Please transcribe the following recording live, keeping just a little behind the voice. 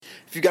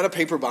If you've got a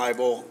paper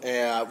Bible,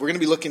 we're going to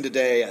be looking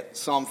today at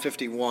Psalm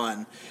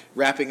 51,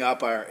 wrapping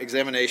up our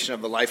examination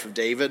of the life of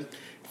David.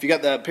 If you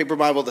got the paper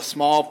Bible, the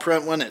small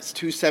print one, it's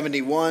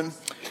 271.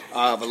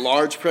 The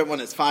large print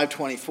one, it's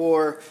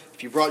 524.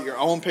 If you brought your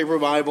own paper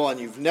Bible and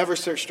you've never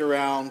searched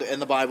around in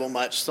the Bible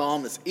much,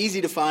 Psalm is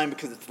easy to find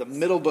because it's the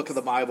middle book of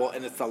the Bible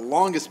and it's the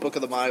longest book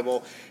of the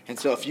Bible. And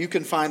so if you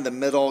can find the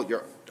middle,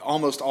 you're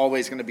almost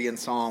always going to be in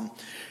Psalm.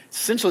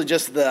 It's essentially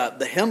just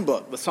the hymn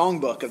book, the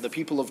song book of the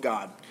people of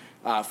God.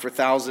 For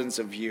thousands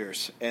of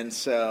years. And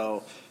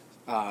so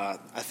I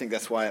think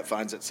that's why it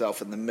finds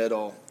itself in the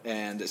middle,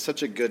 and it's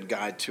such a good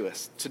guide to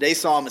us.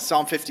 Today's psalm is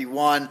Psalm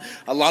 51.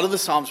 A lot of the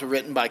psalms were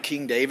written by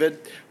King David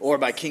or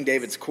by King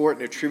David's court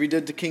and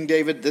attributed to King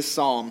David. This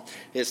psalm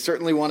is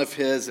certainly one of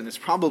his, and it's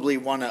probably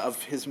one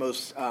of his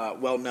most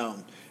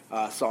well-known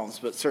psalms,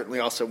 but certainly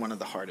also one of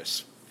the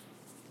hardest.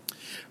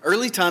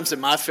 Early times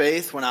in my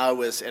faith, when I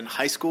was in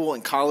high school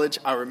and college,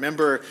 I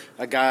remember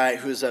a guy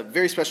who's a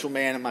very special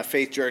man in my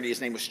faith journey.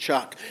 His name was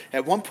Chuck.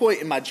 At one point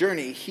in my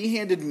journey, he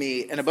handed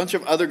me and a bunch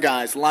of other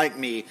guys like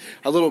me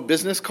a little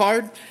business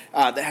card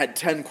that had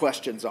 10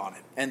 questions on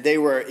it. And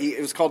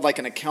it was called like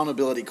an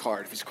accountability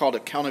card. It was called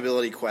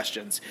accountability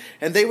questions.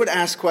 And they would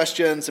ask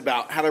questions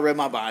about had I read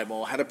my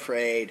Bible, had I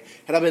prayed,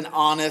 had I been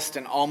honest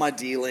in all my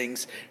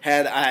dealings,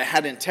 had I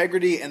had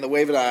integrity in the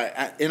way that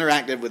I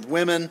interacted with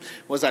women,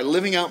 was I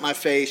living out my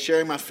faith,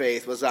 sharing my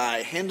faith, was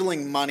I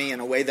handling money in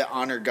a way that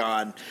honored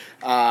God,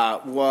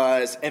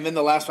 and then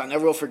the last one, I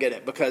never will forget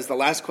it, because the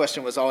last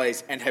question was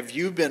always, and have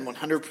you been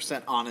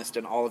 100% honest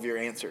in all of your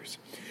answers?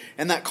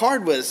 And that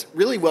card was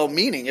really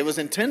well-meaning. It was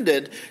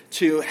intended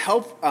to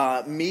help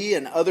me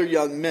and other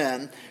young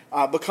men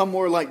become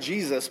more like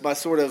Jesus by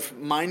sort of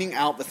mining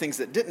out the things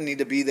that didn't need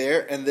to be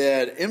there and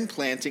then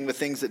implanting the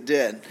things that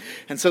did.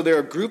 And so they're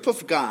a group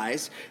of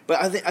guys, but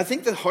I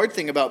think the hard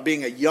thing about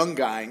being a young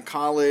guy in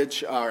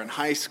college or in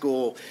high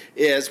school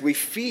is we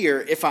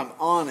fear, if I'm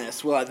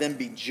honest, will I then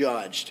be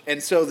judged?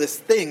 And so this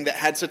thing that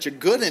had such a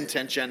good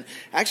intention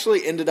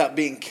actually ended up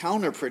being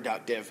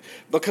counterproductive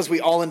because we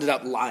all ended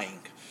up lying.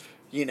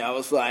 You know,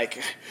 it's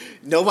like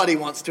nobody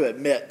wants to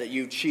admit that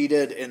you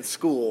cheated in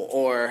school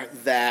or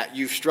that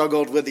you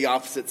struggled with the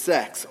opposite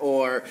sex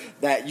or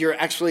that you're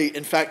actually,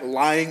 in fact,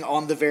 lying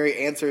on the very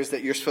answers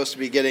that you're supposed to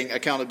be getting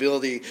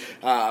accountability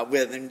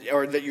with,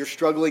 or that you're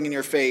struggling in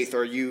your faith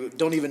or you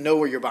don't even know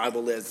where your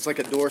Bible is. It's like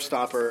a door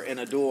stopper in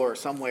a door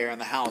somewhere in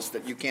the house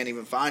that you can't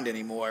even find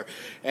anymore.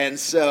 And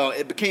so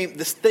it became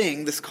this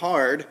thing, this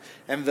card,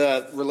 and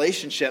the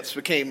relationships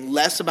became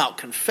less about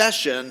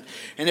confession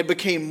and it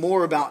became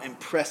more about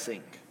impressing.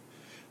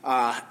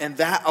 And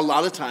that a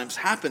lot of times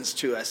happens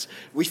to us.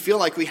 We feel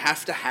like we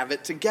have to have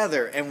it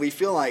together. And we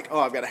feel like,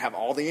 I've got to have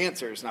all the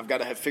answers. And I've got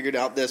to have figured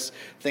out this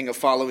thing of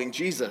following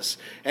Jesus.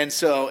 And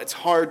so it's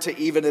hard to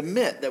even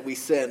admit that we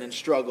sin and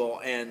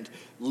struggle and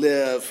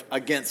live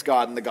against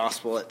God in the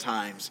gospel at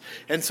times.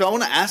 And so I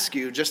want to ask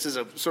you, just as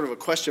a sort of a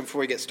question before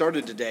we get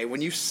started today,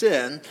 when you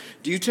sin,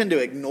 do you tend to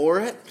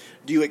ignore it?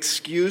 Do you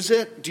excuse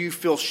it? Do you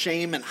feel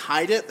shame and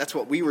hide it? That's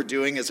what we were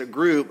doing as a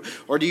group.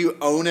 Or do you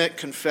own it,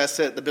 confess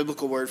it? The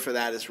biblical word for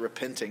that is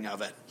repenting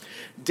of it.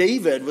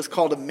 David was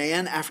called a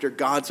man after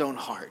God's own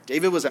heart.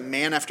 David was a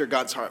man after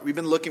God's heart. We've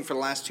been looking for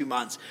the last 2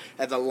 months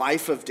at the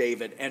life of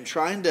David and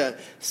trying to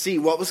see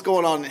what was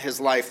going on in his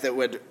life that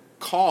would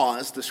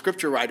cause the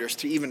scripture writers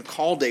to even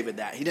call David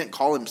that. He didn't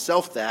call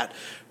himself that.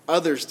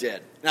 Others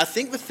did. And I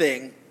think the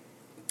thing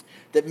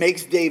that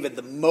makes David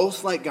the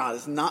most like God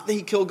is not that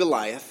he killed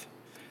Goliath.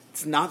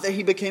 It's not that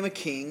he became a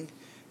king.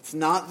 It's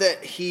not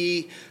that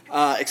he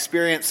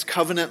experienced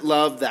covenant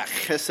love, that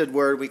chesed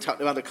word we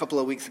talked about a couple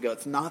of weeks ago.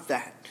 It's not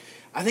that.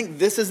 I think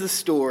this is the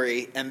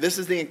story and this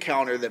is the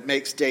encounter that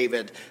makes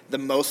David the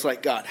most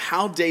like God.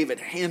 How David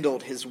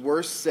handled his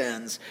worst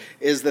sins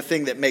is the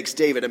thing that makes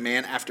David a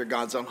man after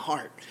God's own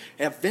heart.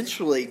 And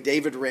eventually,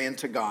 David ran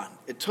to God.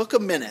 It took a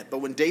minute,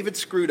 but when David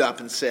screwed up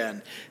and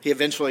sinned, he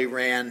eventually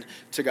ran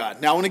to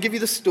God. Now, I want to give you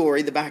the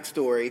story, the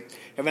backstory,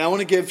 and then I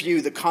want to give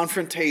you the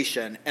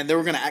confrontation, and then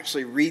we're going to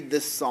actually read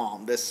this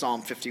Psalm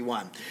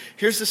 51.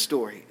 Here's the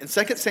story. In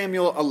 2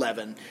 Samuel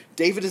 11,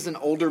 David is an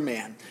older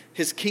man.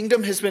 His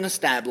kingdom has been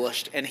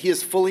established, and he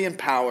is fully in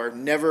power,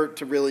 never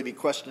to really be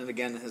questioned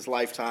again in his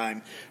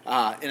lifetime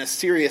in a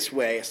serious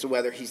way as to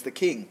whether he's the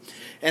king.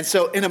 And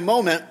so in a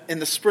moment in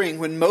the spring,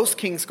 when most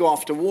kings go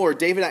off to war,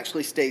 David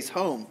actually stays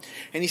home.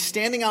 And he's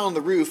standing out on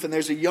the roof, and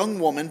there's a young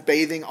woman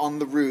bathing on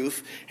the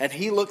roof, and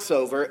he looks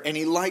over, and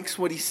he likes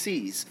what he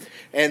sees.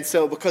 And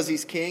so because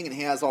he's king and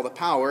he has all the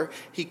power,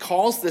 he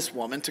calls this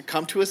woman to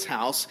come to his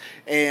house,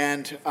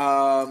 and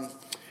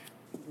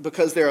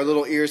because there are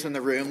little ears in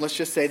the room, let's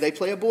just say they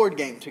play a board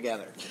game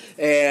together.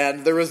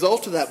 And the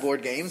result of that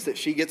board game is that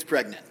she gets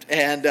pregnant.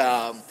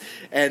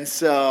 And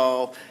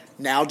so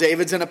now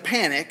David's in a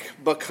panic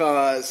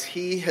because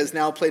he has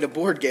now played a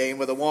board game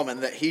with a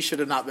woman that he should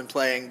have not been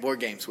playing board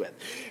games with.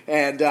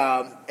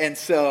 And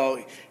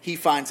so he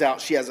finds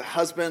out she has a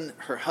husband.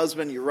 Her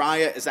husband,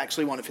 Uriah, is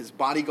actually one of his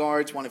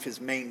bodyguards, one of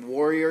his main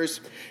warriors.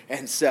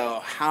 And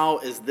so how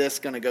is this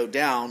going to go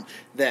down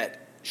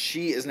that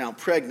she is now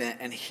pregnant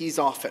and he's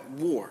off at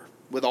war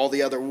with all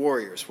the other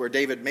warriors, where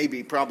David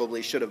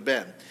probably should have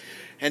been.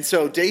 And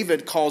so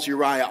David calls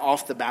Uriah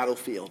off the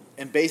battlefield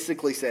and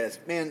basically says,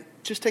 man,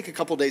 just take a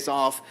couple days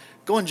off.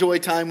 Go enjoy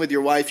time with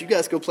your wife. You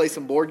guys go play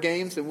some board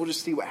games and we'll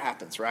just see what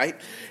happens, right?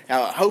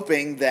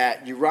 Hoping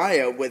that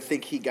Uriah would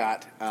think he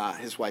got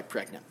his wife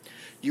pregnant.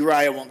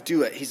 Uriah won't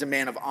do it. He's a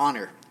man of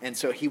honor, and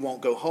so he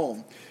won't go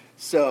home.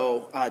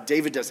 So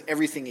David does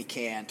everything he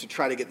can to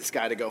try to get this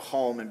guy to go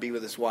home and be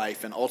with his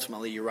wife, and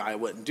ultimately Uriah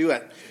wouldn't do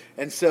it.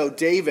 And so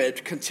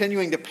David,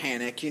 continuing to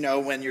panic,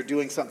 when you're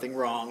doing something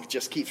wrong,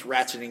 just keeps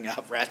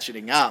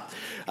ratcheting up,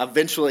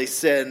 eventually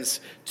sends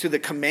to the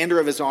commander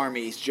of his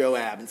armies,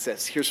 Joab, and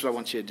says, here's what I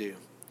want you to do.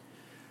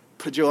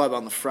 Put Joab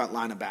on the front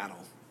line of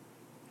battle.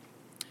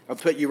 Or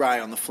put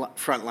Uriah on the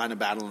front line of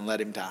battle and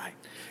let him die.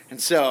 And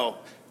so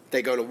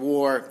they go to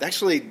war. They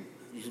actually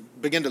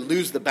begin to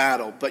lose the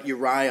battle, but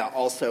Uriah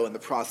also in the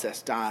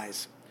process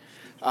dies.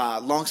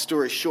 Long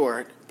story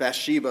short,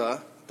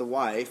 Bathsheba, the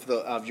wife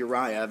of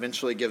Uriah,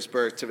 eventually gives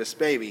birth to this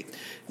baby.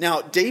 Now,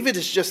 David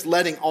is just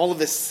letting all of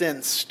his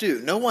sin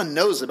stew. No one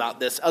knows about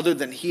this other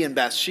than he and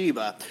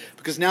Bathsheba,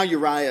 because now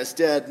Uriah is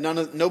dead.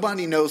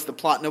 Nobody knows the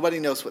plot. Nobody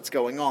knows what's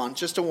going on.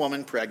 Just a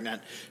woman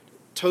pregnant.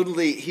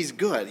 Totally, he's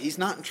good. He's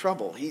not in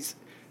trouble.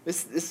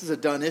 This is a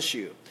done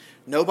issue.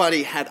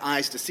 Nobody had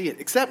eyes to see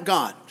it except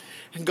God.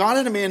 And God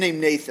had a man named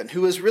Nathan,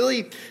 who was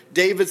really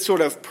David's sort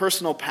of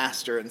personal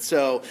pastor. And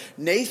so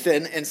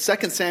Nathan in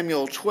 2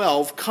 Samuel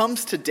 12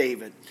 comes to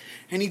David.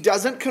 And he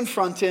doesn't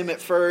confront him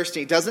at first.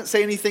 He doesn't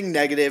say anything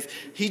negative.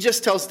 He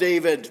just tells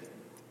David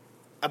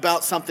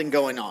about something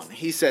going on.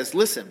 He says,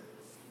 listen,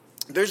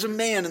 there's a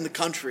man in the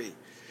country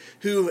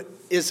who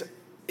is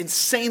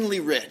insanely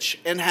rich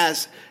and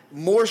has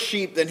more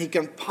sheep than he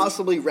can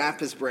possibly wrap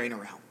his brain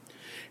around.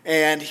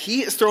 And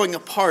he is throwing a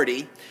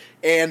party,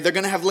 and they're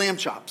going to have lamb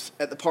chops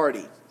at the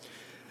party.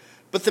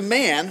 But the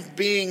man,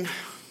 being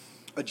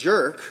a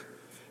jerk,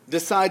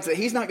 decides that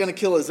he's not going to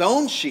kill his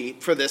own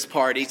sheep for this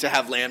party to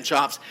have lamb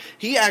chops.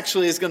 He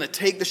actually is going to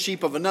take the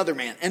sheep of another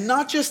man, and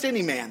not just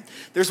any man.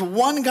 There's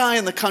one guy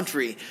in the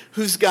country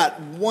who's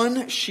got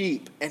one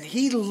sheep, and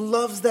he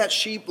loves that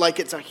sheep like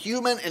it's a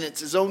human and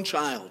it's his own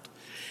child.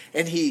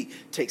 And he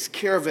takes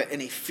care of it,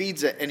 and he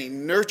feeds it, and he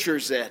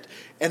nurtures it.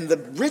 And the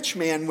rich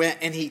man went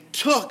and he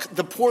took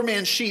the poor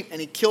man's sheep and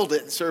he killed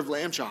it and served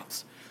lamb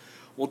chops.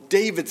 Well,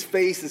 David's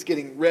face is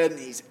getting red and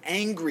he's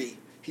angry.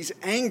 He's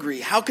angry.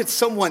 How could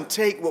someone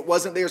take what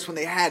wasn't theirs when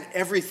they had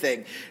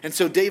everything? And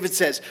so David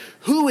says,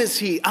 who is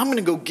he? I'm going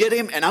to go get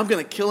him and I'm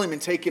going to kill him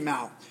and take him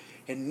out.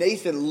 And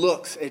Nathan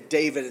looks at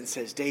David and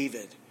says,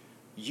 David,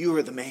 you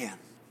are the man.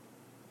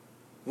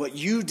 What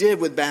you did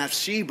with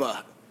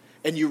Bathsheba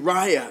and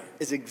Uriah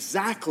is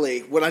exactly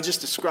what I just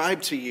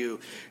described to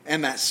you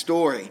in that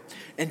story.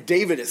 And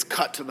David is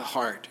cut to the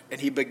heart, and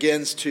he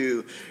begins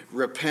to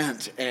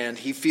repent, and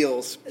he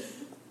feels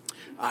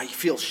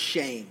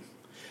shame.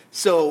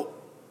 So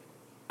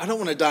I don't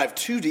want to dive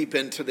too deep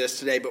into this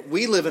today, but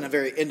we live in a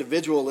very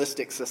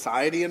individualistic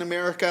society in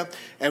America,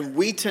 and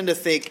we tend to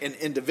think in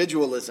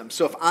individualism.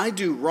 So if I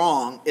do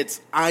wrong,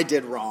 it's I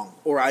did wrong,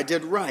 or I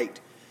did right.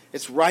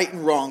 It's right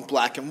and wrong,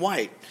 black and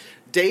white.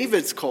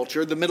 David's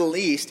culture, the Middle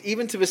East,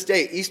 even to this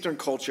day, Eastern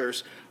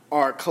cultures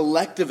are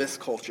collectivist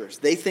cultures.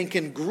 They think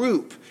in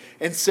group.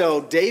 And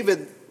so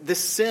David, this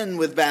sin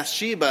with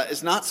Bathsheba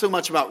is not so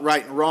much about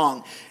right and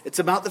wrong. It's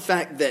about the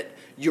fact that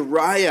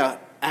Uriah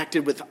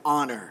acted with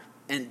honor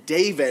and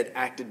David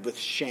acted with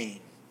shame.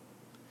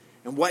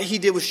 And what he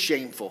did was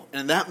shameful.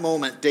 And in that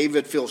moment,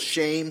 David feels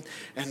shame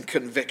and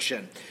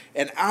conviction.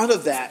 And out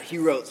of that, he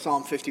wrote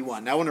Psalm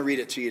 51. Now, I want to read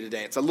it to you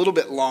today. It's a little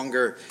bit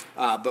longer,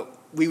 but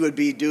we would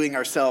be doing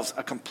ourselves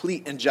a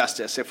complete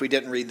injustice if we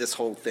didn't read this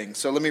whole thing.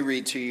 So let me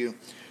read to you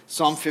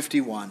Psalm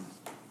 51.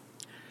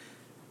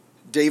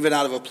 David,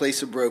 out of a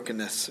place of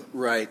brokenness,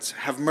 writes,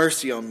 have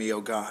mercy on me,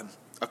 O God,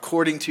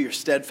 according to your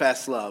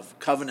steadfast love,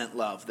 covenant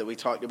love that we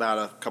talked about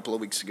a couple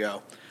of weeks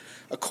ago.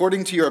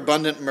 According to your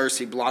abundant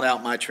mercy, blot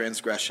out my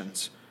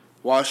transgressions.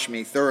 Wash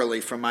me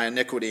thoroughly from my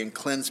iniquity and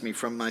cleanse me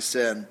from my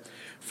sin.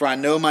 For I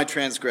know my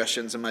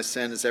transgressions and my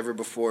sin is ever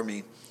before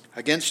me.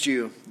 Against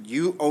you,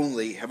 you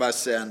only have I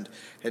sinned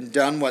and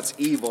done what's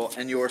evil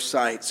in your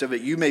sight, so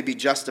that you may be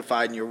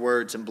justified in your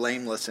words and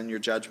blameless in your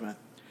judgment.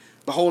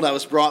 Behold, I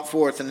was brought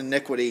forth in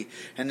iniquity,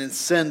 and in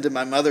sin did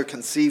my mother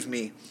conceive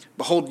me.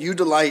 Behold, you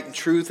delight in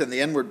truth and the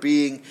inward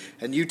being,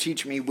 and you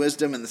teach me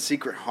wisdom in the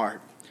secret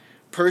heart.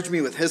 Purge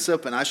me with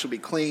hyssop, and I shall be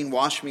clean.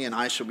 Wash me, and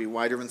I shall be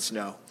whiter than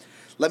snow.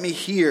 Let me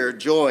hear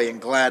joy and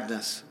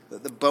gladness,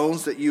 that the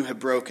bones that you have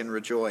broken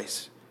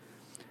rejoice.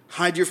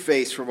 Hide your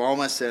face from all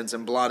my sins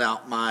and blot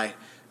out my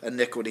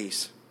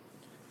iniquities.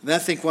 And I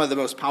think one of the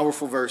most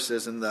powerful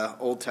verses in the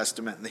Old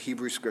Testament, in the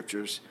Hebrew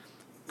Scriptures,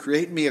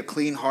 create in me a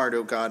clean heart,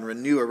 O God, and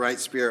renew a right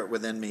spirit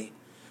within me.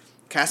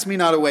 Cast me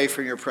not away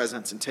from your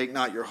presence, and take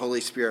not your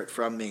Holy Spirit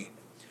from me.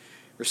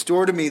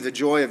 Restore to me the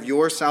joy of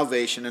your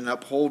salvation, and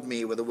uphold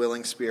me with a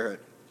willing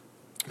spirit.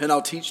 And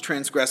I'll teach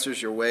transgressors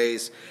your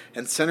ways,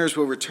 and sinners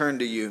will return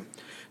to you.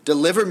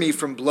 Deliver me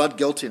from blood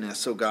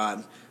guiltiness, O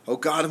God, O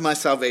God of my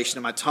salvation,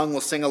 and my tongue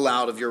will sing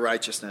aloud of your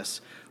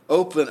righteousness.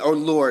 Open, O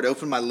Lord,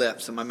 open my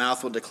lips, and my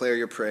mouth will declare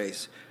your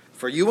praise.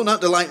 For you will not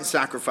delight in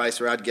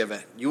sacrifice, or I'd give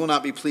it. You will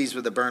not be pleased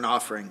with a burnt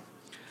offering.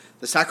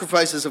 The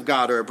sacrifices of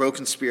God are a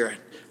broken spirit,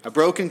 a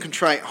broken,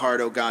 contrite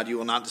heart, O God, you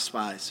will not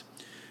despise.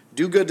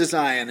 Do good to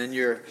Zion in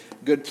your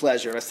good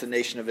pleasure. That's the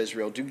nation of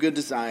Israel. Do good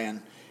to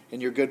Zion in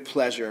your good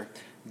pleasure.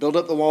 Build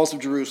up the walls of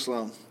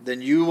Jerusalem. Then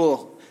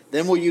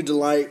will you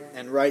delight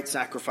in right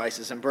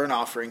sacrifices and burnt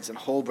offerings and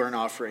whole burnt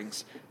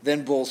offerings.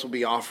 Then bulls will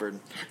be offered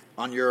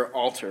on your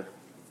altar.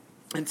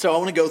 And so I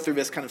want to go through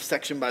this kind of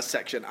section by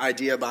section,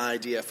 idea by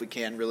idea, if we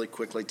can, really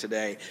quickly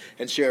today,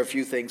 and share a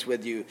few things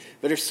with you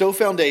that are so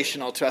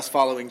foundational to us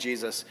following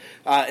Jesus.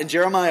 In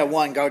Jeremiah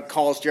 1, God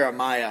calls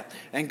Jeremiah,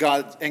 and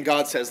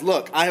God says,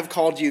 look, I have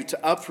called you to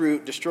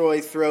uproot, destroy,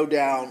 throw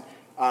down,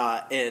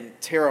 and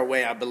tear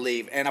away, I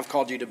believe, and I've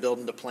called you to build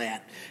and to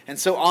plant. And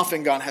so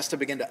often God has to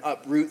begin to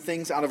uproot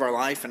things out of our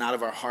life and out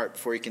of our heart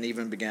before he can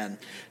even begin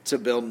to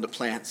build and to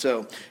plant.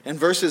 So in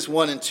verses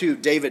 1 and 2,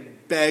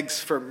 David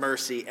begs for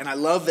mercy, and I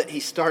love that he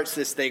starts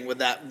this thing with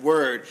that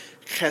word,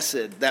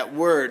 chesed, that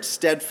word,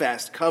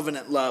 steadfast,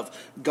 covenant love,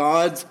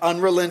 God's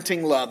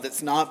unrelenting love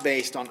that's not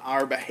based on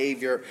our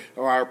behavior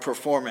or our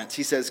performance.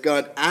 He says,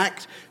 God,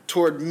 act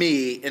toward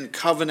me in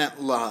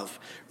covenant love,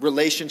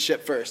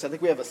 relationship first. I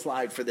think we have a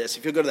slide for this.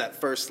 If you'll go to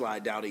that first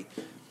slide, Dowdy.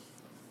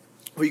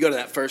 When you go to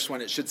that first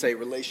one, it should say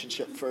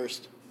relationship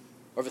first.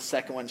 Or the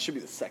second one, it should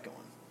be the second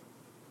one.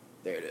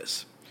 There it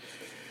is.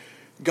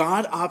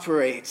 God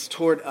operates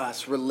toward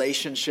us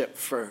relationship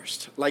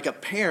first, like a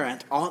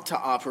parent ought to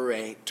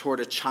operate toward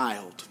a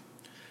child.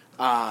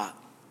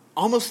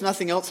 Almost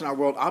nothing else in our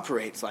world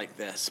operates like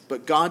this,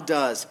 but God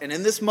does. And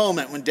in this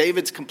moment, when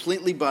David's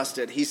completely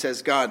busted, he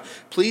says, God,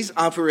 please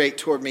operate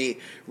toward me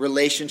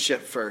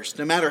relationship first.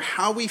 No matter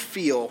how we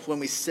feel when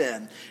we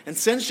sin. And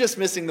sin's just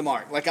missing the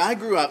mark. Like I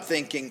grew up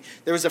thinking,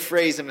 there was a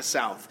phrase in the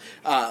South,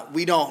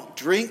 we don't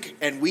drink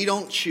and we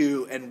don't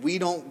chew and we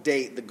don't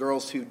date the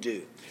girls who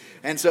do.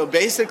 And so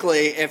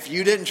basically, if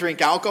you didn't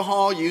drink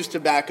alcohol, use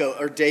tobacco,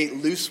 or date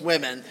loose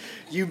women,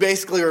 you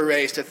basically were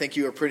raised to think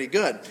you were pretty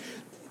good.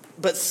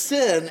 But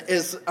sin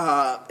is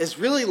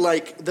really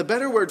like, the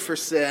better word for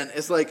sin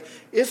is like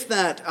if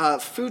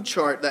that food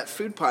chart, that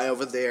food pie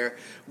over there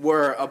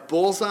were a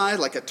bullseye,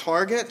 like a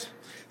target,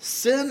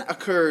 sin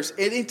occurs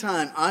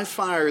anytime I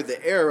fire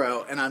the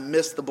arrow and I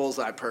miss the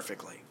bullseye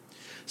perfectly.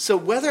 So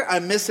whether I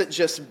miss it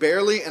just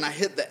barely and I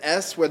hit the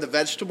S where the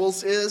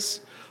vegetables is,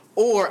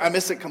 or I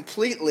miss it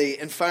completely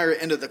and fire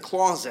it into the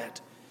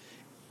closet,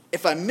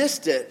 if I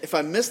missed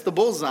the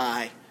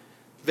bullseye,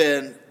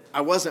 then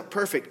I wasn't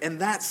perfect,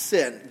 and that's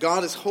sin.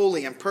 God is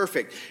holy and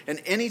perfect,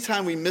 and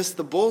anytime we miss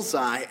the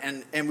bullseye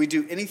and we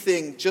do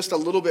anything just a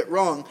little bit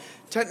wrong,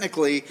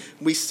 technically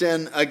we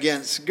sin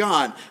against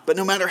God. But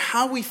no matter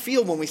how we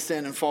feel when we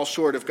sin and fall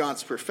short of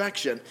God's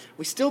perfection,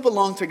 we still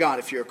belong to God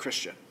if you're a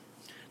Christian.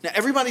 Now,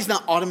 everybody's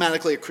not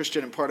automatically a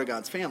Christian and part of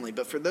God's family,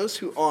 but for those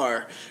who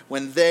are,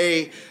 when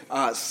they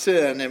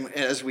sin, and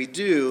as we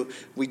do,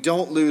 we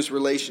don't lose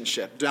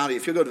relationship. Dowdy,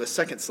 if you'll go to the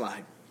second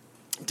slide.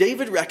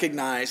 David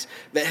recognized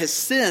that his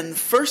sin,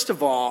 first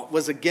of all,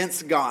 was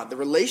against God. The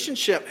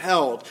relationship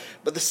held,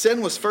 but the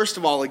sin was first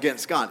of all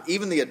against God.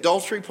 Even the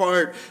adultery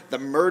part, the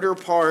murder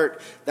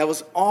part, that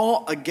was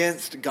all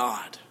against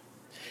God.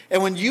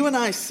 And when you and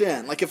I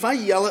sin, like if I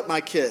yell at my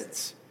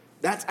kids,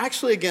 that's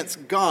actually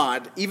against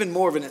God, even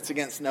more than it's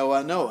against Noah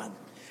and Noah.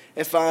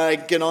 If I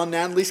get on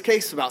Natalie's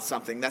case about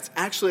something, that's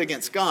actually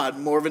against God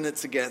more than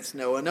it's against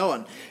Noah and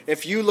Noah.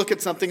 If you look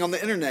at something on the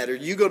internet or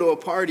you go to a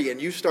party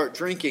and you start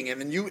drinking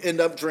and then you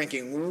end up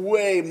drinking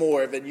way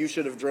more than you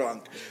should have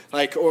drunk,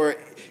 or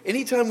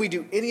anytime we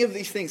do any of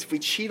these things, if we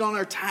cheat on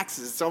our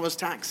taxes, it's almost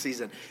tax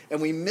season,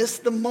 and we miss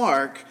the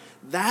mark,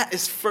 that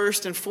is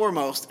first and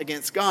foremost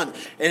against God.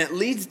 And it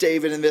leads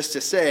David in this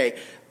to say,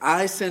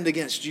 I sinned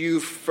against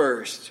you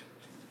first.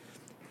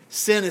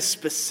 Sin is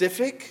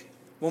specific.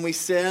 When we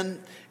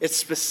sin, it's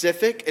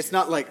specific. It's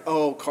not like,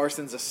 oh,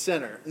 Carson's a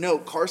sinner. No,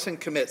 Carson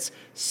commits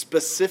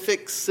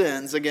specific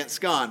sins against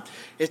God.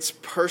 It's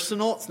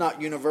personal. It's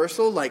not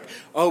universal. Like,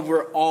 oh,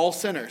 we're all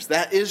sinners.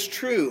 That is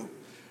true.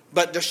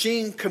 But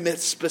Dasheen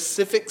commits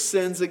specific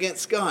sins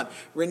against God.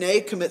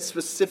 Renee commits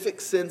specific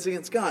sins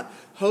against God.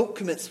 Hope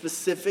commits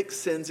specific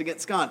sins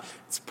against God.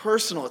 It's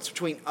personal. It's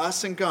between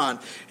us and God.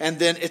 And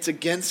then it's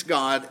against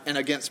God and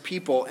against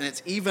people. And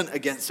it's even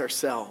against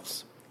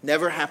ourselves.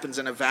 Never happens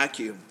in a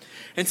vacuum.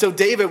 And so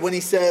David, when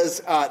he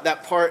says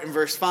that part in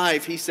verse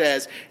 5, he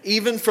says,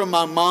 even from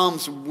my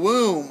mom's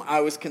womb, I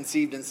was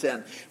conceived in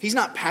sin. He's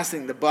not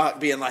passing the buck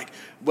being like,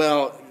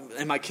 well,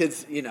 and my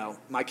kids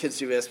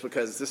do this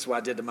because this is what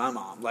I did to my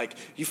mom. Like,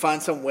 you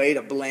find some way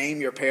to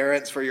blame your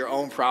parents for your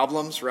own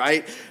problems,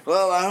 right?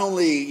 Well, I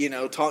only,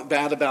 talk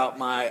bad about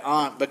my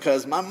aunt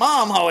because my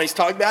mom always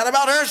talked bad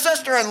about her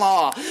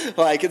sister-in-law.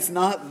 Like, it's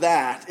not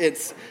that.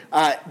 It's,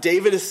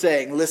 David is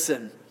saying,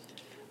 listen,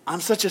 I'm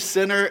such a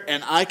sinner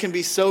and I can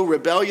be so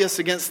rebellious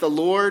against the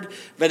Lord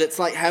that it's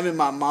like having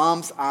my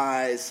mom's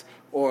eyes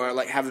or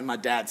like having my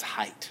dad's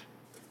height.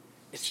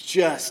 It's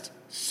just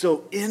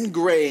so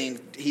ingrained,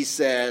 he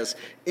says,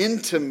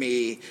 into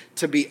me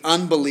to be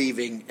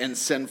unbelieving and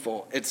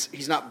sinful.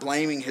 He's not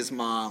blaming his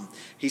mom.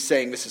 He's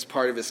saying this is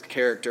part of his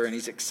character, and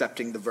he's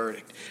accepting the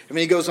verdict. And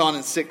then he goes on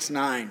in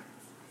 6:9,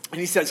 and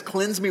he says,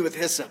 cleanse me with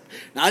hyssop.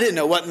 Now, I didn't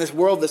know what in this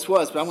world this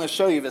was, but I'm going to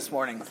show you this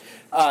morning.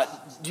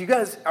 Do you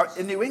guys,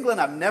 in New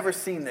England, I've never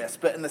seen this,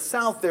 but in the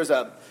South, there's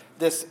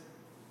this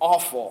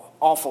awful,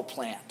 awful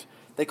plant.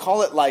 They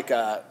call it like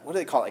what do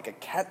they call it, like a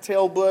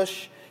cattail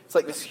bush? It's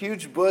like this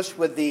huge bush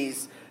with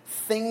these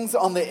things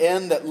on the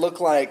end that look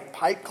like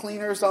pipe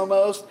cleaners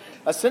almost.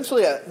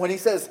 Essentially, when he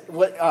says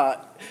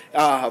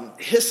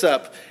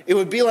hyssop, it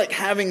would be like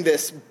having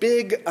this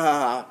big,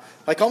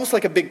 like almost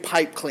like a big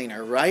pipe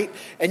cleaner, right?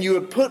 And you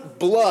would put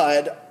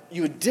blood,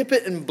 you would dip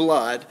it in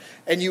blood,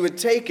 and you would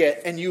take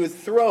it and you would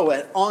throw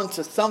it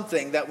onto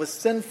something that was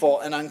sinful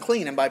and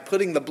unclean. And by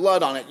putting the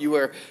blood on it, you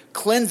were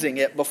cleansing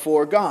it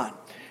before God.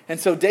 And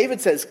so David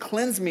says,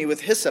 cleanse me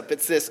with hyssop.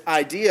 It's this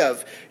idea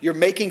of you're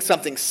making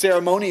something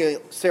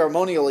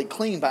ceremonially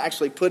clean by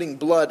actually putting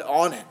blood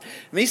on it.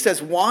 And he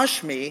says,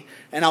 wash me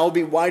and I will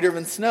be whiter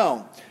than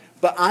snow.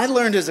 But I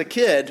learned as a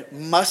kid,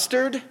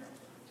 mustard,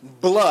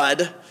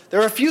 blood.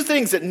 There are a few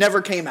things that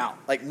never came out,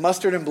 like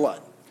mustard and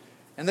blood.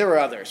 And there were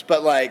others,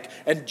 but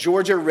and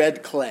Georgia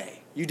red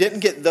clay. You didn't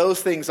get those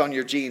things on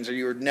your genes or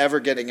you were never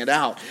getting it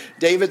out.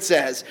 David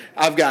says,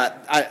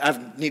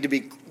 I need to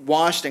be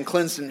washed and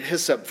cleansed in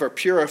hyssop for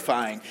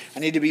purifying. I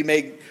need to be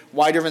made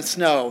whiter than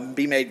snow and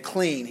be made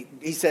clean.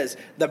 He says,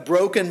 the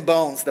broken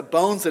bones, the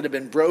bones that have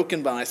been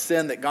broken by my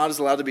sin that God has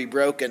allowed to be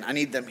broken, I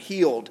need them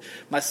healed.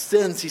 My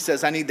sins, he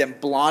says, I need them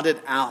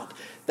blotted out.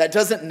 That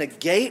doesn't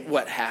negate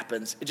what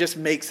happens. It just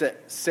makes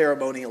it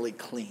ceremonially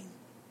clean.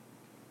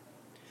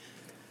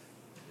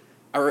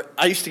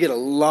 I used to get a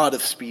lot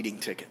of speeding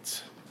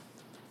tickets.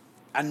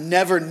 I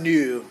never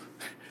knew.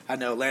 I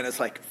know,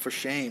 Lana's like, for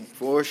shame.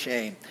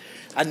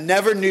 I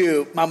never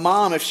knew. My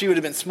mom, if she would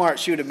have been smart,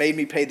 she would have made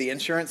me pay the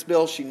insurance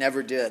bill. She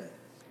never did.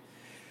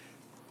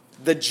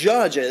 The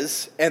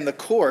judges and the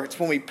courts,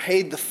 when we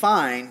paid the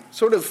fine,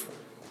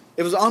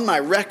 it was on my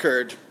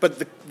record,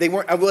 but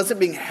I wasn't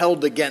being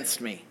held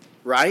against me,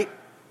 right?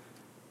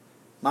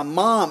 My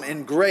mom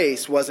in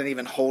grace wasn't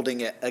even holding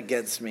it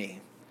against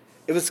me.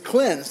 It was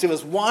cleansed. It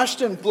was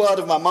washed in blood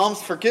of my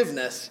mom's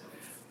forgiveness,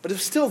 but it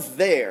was still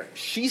there.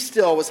 She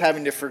still was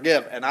having to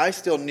forgive, and I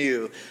still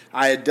knew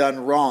I had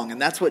done wrong. And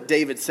that's what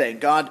David's saying.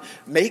 God,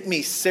 make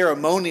me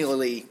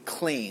ceremonially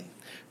clean.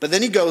 But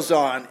then he goes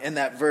on in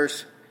that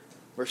verse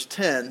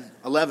 10,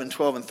 11,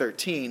 12, and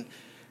 13,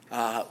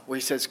 where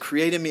he says,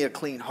 create in me a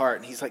clean heart.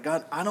 And he's like,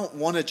 God, I don't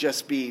want to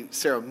just be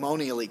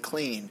ceremonially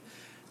clean.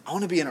 I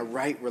want to be in a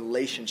right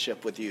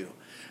relationship with you.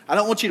 I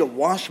don't want you to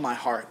wash my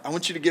heart. I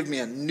want you to give me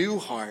a new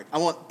heart. I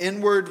want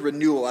inward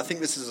renewal. I think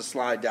this is a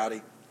slide,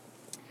 Dowdy.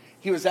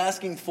 He was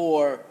asking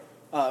for,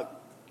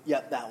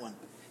 that one.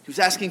 He was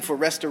asking for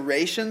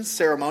restoration,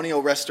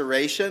 ceremonial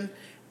restoration,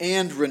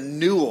 and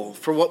renewal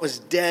for what was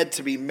dead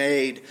to be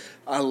made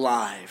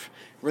alive.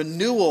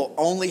 Renewal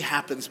only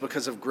happens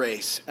because of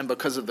grace and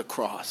because of the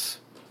cross.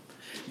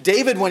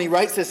 David, when he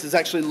writes this, is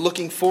actually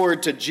looking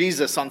forward to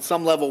Jesus on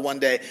some level one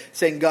day,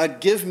 saying,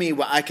 God, give me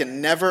what I can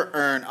never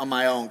earn on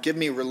my own. Give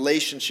me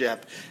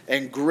relationship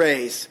and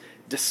grace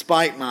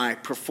despite my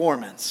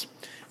performance.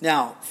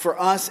 Now, for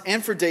us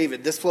and for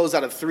David, this flows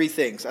out of three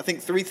things. I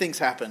think three things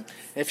happen.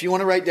 If you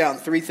want to write down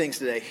three things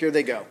today, here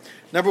they go.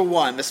 Number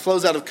one, this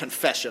flows out of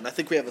confession. I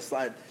think we have a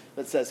slide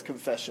that says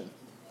confession.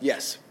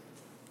 Yes,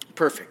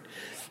 perfect.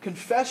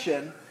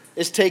 Confession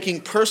is taking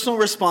personal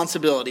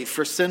responsibility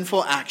for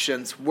sinful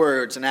actions,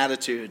 words, and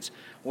attitudes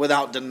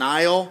without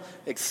denial,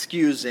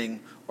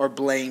 excusing, or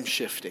blame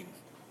shifting.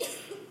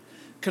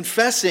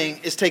 Confessing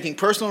is taking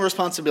personal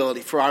responsibility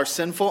for our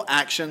sinful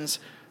actions,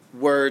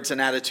 words, and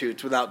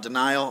attitudes without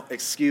denial,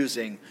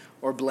 excusing,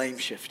 or blame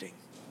shifting.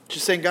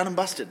 Just saying, God, I'm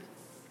busted.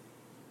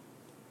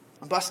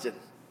 I'm busted.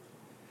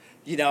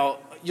 You know,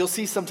 you'll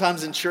see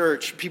sometimes in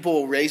church, people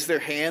will raise their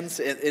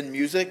hands in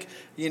music,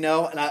 and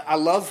I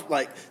love,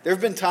 there have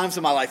been times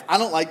in my life, I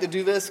don't like to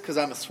do this because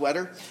I'm a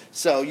sweater,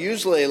 so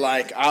usually,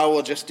 I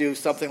will just do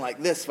something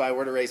like this if I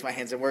were to raise my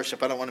hands in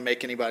worship. I don't want to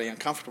make anybody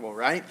uncomfortable,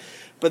 right?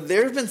 But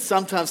there have been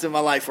some times in my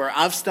life where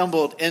I've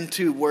stumbled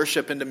into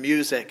worship, into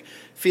music,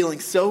 feeling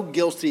so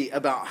guilty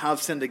about how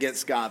I've sinned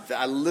against God that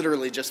I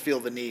literally just feel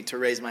the need to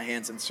raise my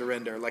hands and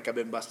surrender like I've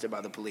been busted by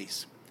the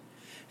police.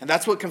 And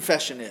that's what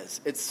confession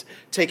is. It's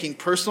taking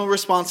personal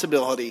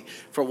responsibility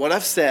for what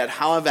I've said,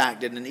 how I've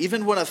acted, and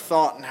even what I've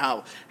thought and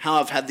how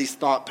I've had these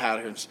thought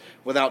patterns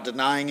without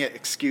denying it,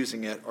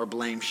 excusing it, or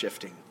blame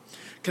shifting.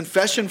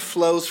 Confession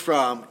flows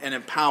from and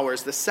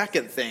empowers the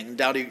second thing.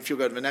 Dowdy, if you'll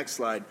go to the next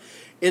slide.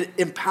 It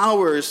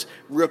empowers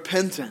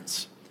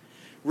repentance.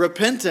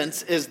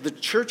 Repentance is the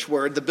church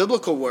word, the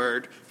biblical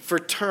word, for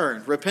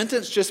turn.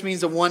 Repentance just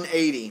means a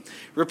 180.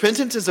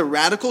 Repentance is a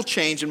radical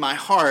change in my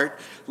heart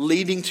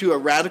leading to a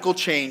radical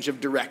change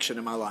of direction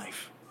in my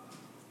life.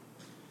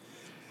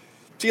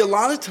 See, a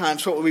lot of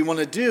times what we want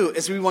to do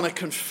is we want to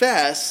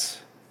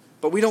confess,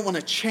 but we don't want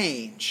to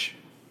change.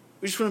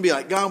 We just want to be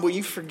like, God, will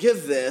you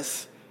forgive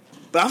this?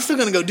 but I'm still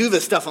going to go do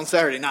this stuff on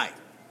Saturday night.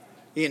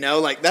 You know,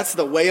 like that's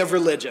the way of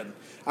religion.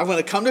 I'm going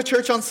to come to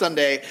church on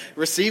Sunday,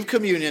 receive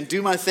communion,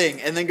 do my thing,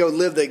 and then go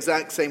live the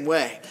exact same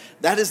way.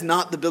 That is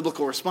not the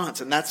biblical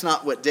response, and that's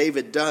not what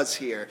David does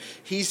here.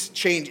 He's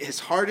changed, his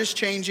heart is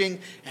changing,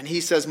 and he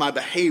says, my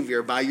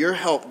behavior, by your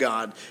help,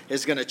 God,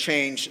 is going to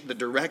change the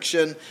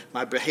direction.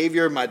 My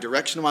behavior, my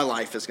direction of my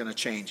life is going to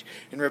change.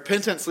 And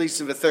repentance leads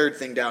to the third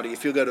thing, Dowdy,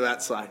 if you'll go to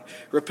that slide.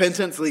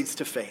 Repentance leads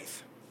to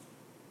faith.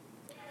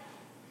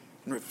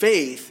 And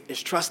faith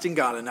is trusting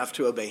God enough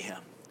to obey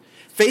him.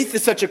 Faith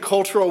is such a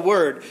cultural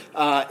word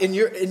in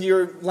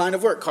your line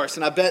of work,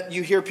 Carson. I bet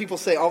you hear people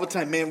say all the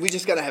time, man, we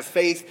just got to have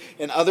faith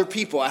in other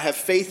people. I have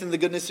faith in the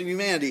goodness of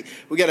humanity.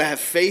 We got to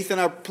have faith in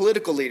our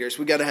political leaders.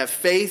 We got to have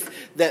faith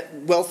that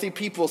wealthy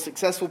people,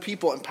 successful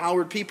people,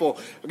 empowered people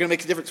are going to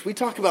make a difference. We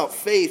talk about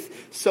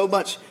faith so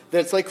much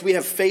that it's like we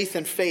have faith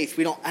in faith.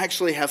 We don't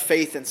actually have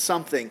faith in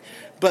something.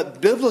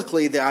 But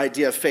biblically, the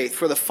idea of faith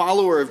for the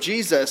follower of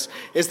Jesus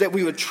is that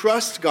we would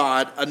trust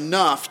God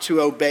enough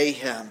to obey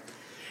him.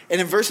 And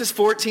in verses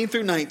 14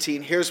 through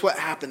 19, here's what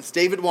happens.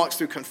 David walks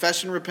through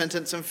confession,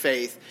 repentance, and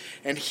faith,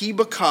 and he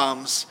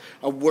becomes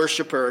a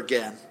worshiper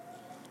again.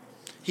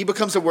 He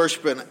becomes a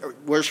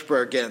worshiper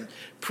again.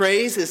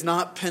 Praise is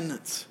not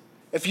penance.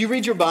 If you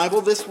read your Bible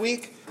this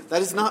week,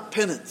 that is not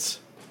penance.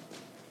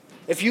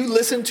 If you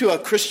listen to a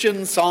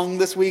Christian song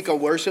this week, a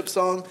worship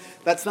song,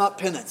 that's not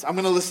penance. I'm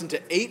going to listen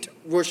to 8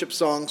 worship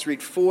songs,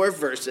 read 4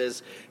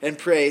 verses, and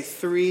pray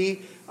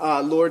 3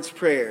 Lord's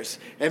Prayers.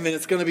 And then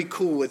it's going to be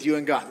cool with you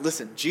and God.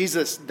 Listen,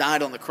 Jesus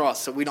died on the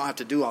cross, so we don't have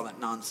to do all that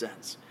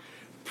nonsense.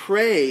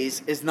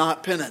 Praise is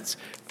not penance.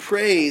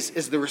 Praise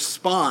is the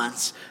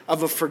response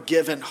of a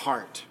forgiven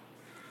heart.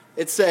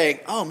 It's saying,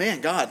 oh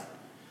man, God,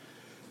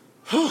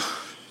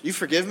 you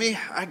forgive me?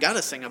 I got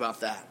to sing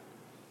about that.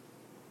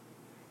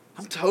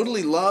 I'm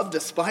totally loved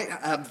despite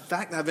the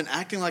fact that I've been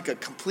acting like a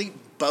complete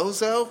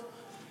bozo.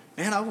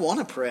 Man, I want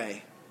to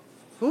pray.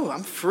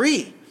 I'm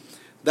free.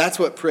 That's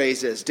what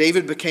praise is.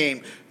 David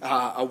became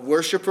a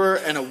worshiper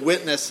and a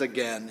witness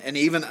again, and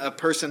even a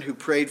person who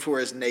prayed for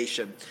his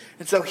nation.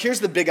 And so here's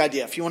the big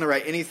idea. If you want to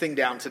write anything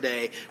down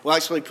today, we'll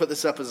actually put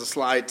this up as a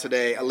slide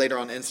today, later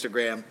on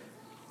Instagram.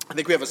 I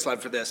think we have a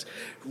slide for this.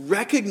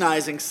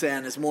 Recognizing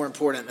sin is more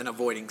important than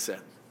avoiding sin.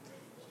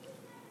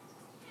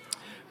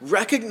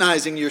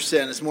 Recognizing your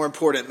sin is more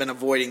important than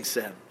avoiding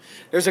sin.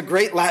 There's a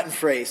great Latin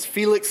phrase,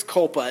 felix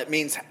culpa. It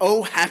means,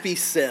 oh, happy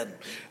sin.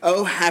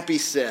 Oh, happy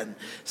sin.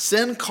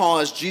 Sin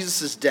caused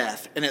Jesus'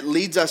 death, and it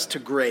leads us to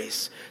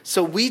grace.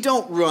 So we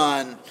don't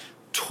run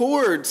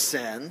toward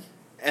sin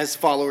as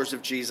followers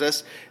of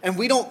Jesus, and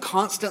we don't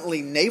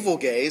constantly navel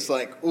gaze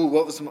like, ooh,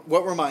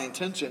 what were my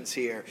intentions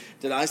here?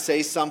 Did I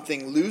say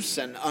something loose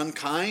and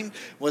unkind?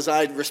 Was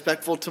I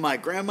respectful to my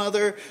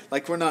grandmother?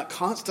 Like, we're not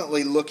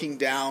constantly looking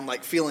down,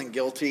 like feeling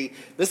guilty.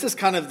 This is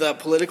kind of the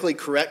politically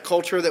correct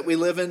culture that we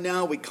live in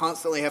now. We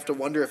constantly have to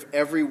wonder if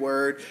every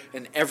word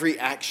and every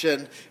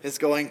action is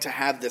going to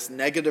have this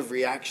negative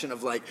reaction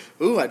of like,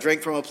 ooh, I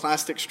drank from a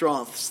plastic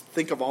straw.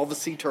 Think of all the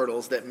sea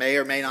turtles that may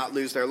or may not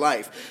lose their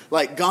life.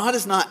 Like, God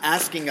is not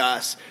asking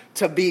us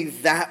to be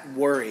that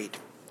worried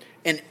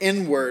and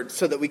inward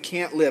so that we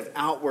can't live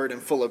outward and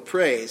full of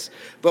praise.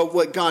 But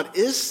what God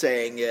is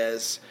saying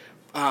is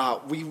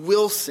we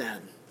will sin,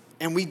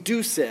 and we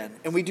do sin,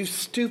 and we do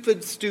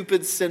stupid,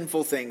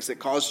 sinful things that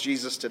cause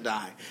Jesus to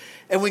die.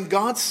 And when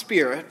God's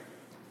Spirit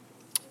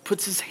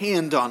puts his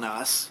hand on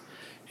us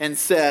and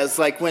says,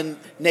 like when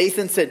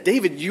Nathan said,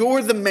 David,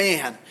 you're the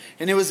man.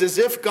 And it was as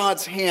if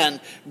God's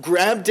hand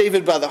grabbed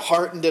David by the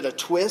heart and did a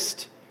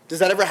twist. Does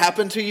that ever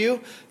happen to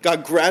you?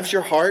 God grabs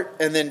your heart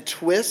and then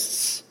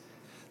twists.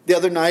 The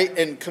other night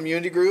in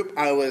community group,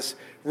 I was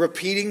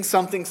repeating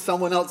something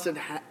someone else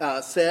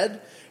had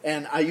said,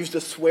 and I used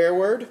a swear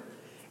word.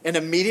 And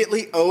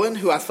immediately Owen,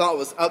 who I thought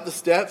was up the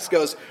steps,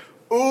 goes,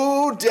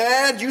 ooh,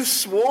 Dad, you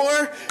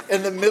swore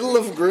in the middle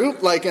of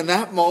group. Like in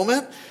that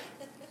moment,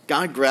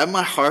 God grabbed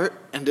my heart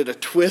and did a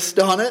twist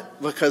on it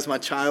because my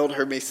child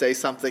heard me say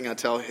something I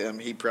tell him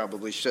he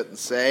probably shouldn't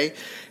say.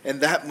 In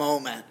that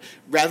moment,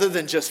 rather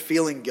than just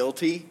feeling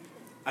guilty,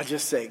 I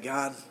just say,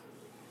 God,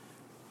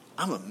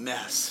 I'm a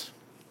mess.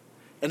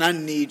 And I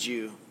need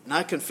you. And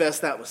I confess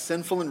that was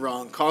sinful and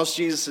wrong, caused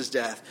Jesus'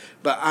 death.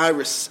 But I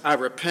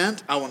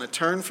repent, I want to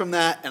turn from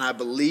that, and I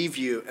believe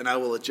you, and I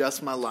will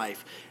adjust my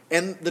life.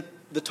 And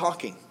the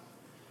talking.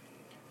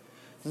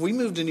 When we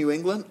moved to New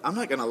England, I'm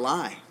not going to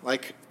lie.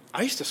 Like,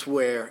 I used to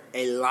swear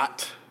a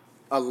lot.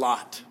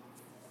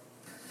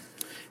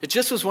 It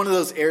just was one of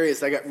those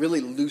areas I got really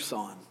loose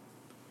on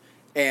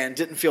and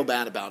didn't feel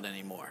bad about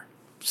anymore.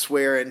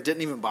 Swearing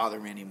didn't even bother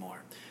me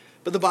anymore.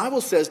 But the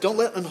Bible says, don't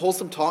let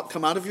unwholesome talk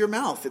come out of your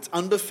mouth. It's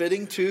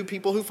unbefitting to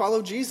people who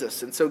follow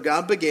Jesus. And so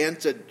God began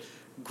to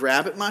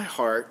grab at my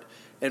heart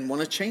and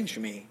want to change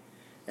me.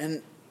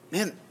 And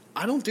man,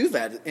 I don't do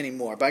that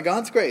anymore. By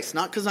God's grace,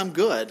 not because I'm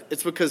good.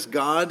 It's because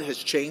God has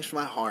changed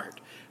my heart.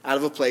 out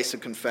of a place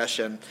of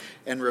confession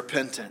and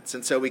repentance.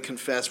 And so we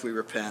confess, we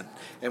repent,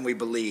 and we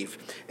believe.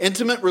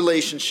 Intimate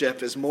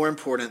relationship is more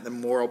important than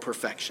moral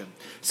perfection.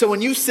 So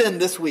when you sin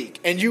this week,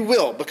 and you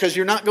will, because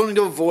you're not going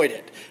to avoid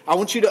it, I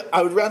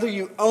would rather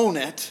you own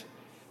it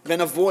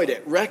than avoid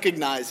it.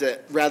 Recognize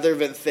it rather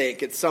than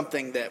think it's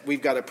something that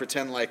we've got to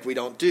pretend like we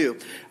don't do.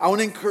 I want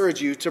to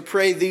encourage you to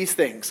pray these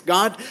things.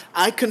 God,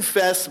 I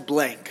confess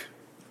blank.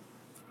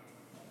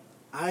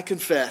 I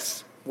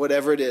confess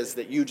whatever it is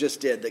that you just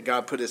did that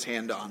God put his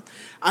hand on.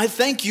 I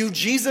thank you,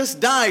 Jesus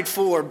died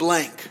for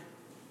blank.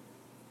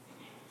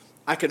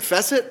 I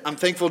confess it. I'm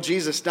thankful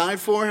Jesus died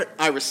for it.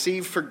 I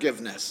receive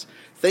forgiveness.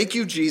 Thank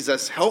you,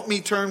 Jesus. Help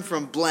me turn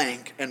from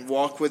blank and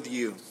walk with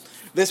you.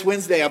 This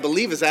Wednesday, I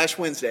believe, is Ash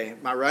Wednesday.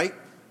 Am I right?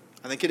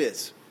 I think it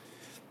is.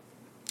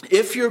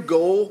 If your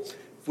goal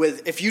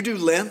if you do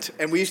Lent,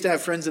 and we used to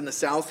have friends in the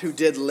South who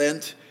did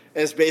Lent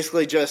as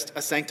basically just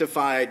a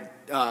sanctified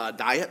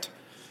diet.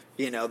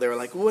 You know, they were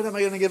like, what am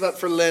I going to give up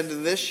for Lent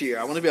this year?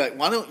 I want to be like,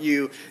 why don't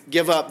you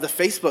give up the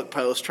Facebook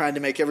post trying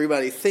to make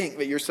everybody think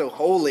that you're so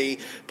holy,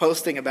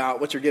 posting about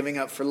what you're giving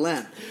up for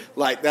Lent?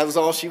 Like, that was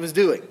all she was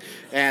doing.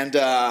 And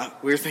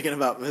we were thinking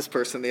about this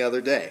person the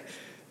other day.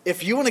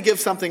 If you want to give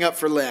something up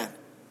for Lent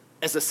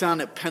as a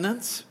sign of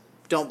penance,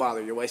 don't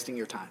bother. You're wasting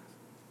your time.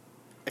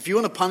 If you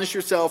want to punish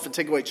yourself and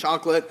take away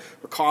chocolate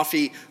or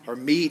coffee or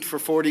meat for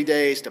 40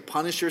 days to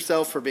punish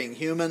yourself for being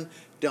human,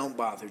 don't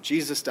bother.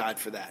 Jesus died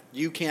for that.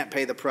 You can't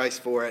pay the price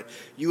for it.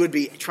 You would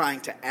be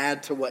trying to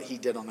add to what he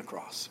did on the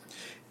cross.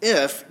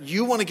 If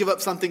you want to give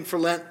up something for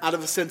Lent out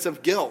of a sense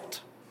of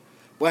guilt,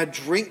 well, I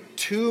drink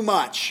too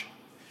much,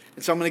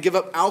 and so I'm going to give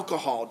up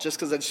alcohol just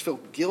because I just feel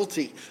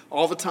guilty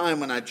all the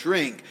time when I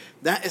drink,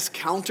 that is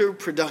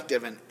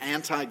counterproductive and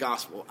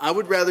anti-gospel. I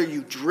would rather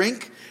you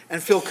drink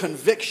and feel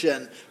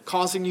conviction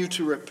causing you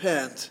to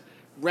repent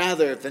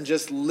rather than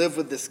just live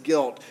with this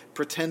guilt,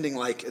 pretending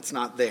like it's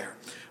not there.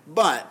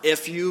 But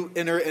if you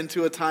enter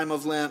into a time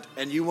of Lent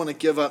and you want to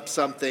give up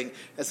something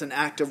as an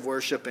act of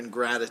worship and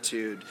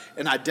gratitude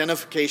and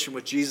identification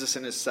with Jesus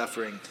and his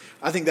suffering,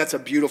 I think that's a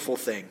beautiful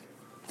thing.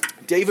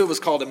 David was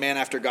called a man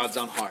after God's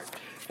own heart.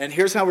 And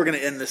here's how we're going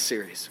to end this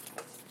series.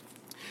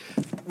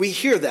 We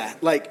hear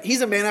that, like,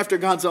 he's a man after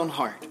God's own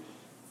heart.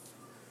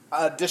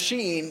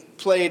 Dasheen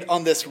played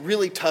on this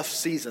really tough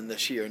season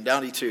this year in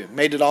Downey 2.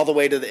 Made it all the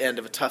way to the end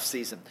of a tough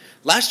season.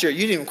 Last year, you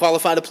didn't even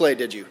qualify to play,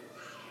 did you?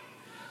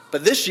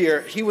 But this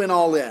year, he went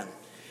all in.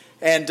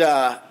 And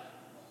I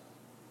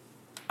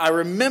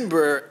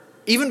remember,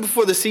 even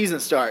before the season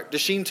started,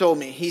 Dasheen told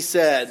me, he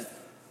said,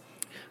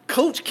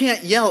 Coach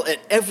can't yell at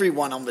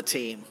everyone on the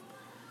team,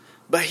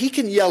 but he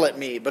can yell at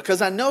me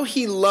because I know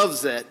he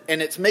loves it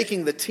and it's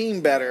making the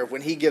team better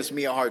when he gives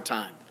me a hard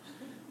time.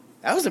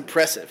 That was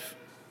impressive.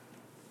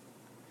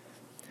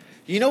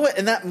 You know what?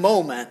 In that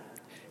moment,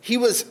 he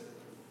was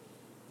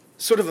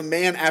sort of a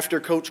man after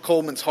Coach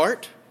Coleman's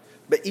heart,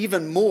 but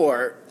even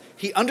more,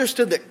 he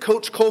understood that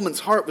Coach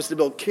Coleman's heart was to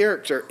build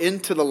character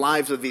into the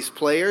lives of these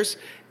players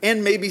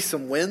and maybe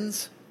some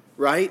wins,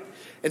 right?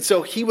 And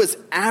so he was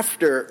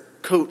after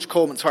Coach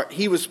Coleman's heart.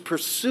 He was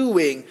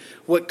pursuing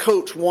what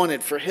Coach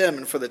wanted for him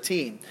and for the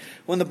team.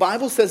 When the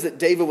Bible says that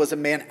David was a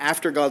man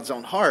after God's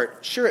own heart,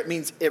 sure, it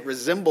means it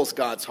resembles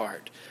God's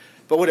heart.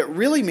 But what it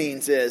really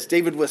means is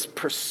David was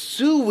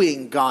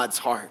pursuing God's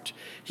heart.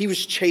 He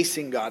was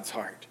chasing God's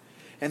heart.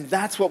 And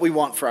that's what we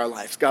want for our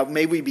lives. God,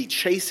 may we be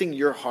chasing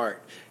your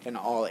heart in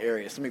all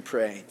areas. Let me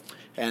pray,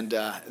 and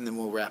then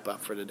we'll wrap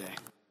up for today.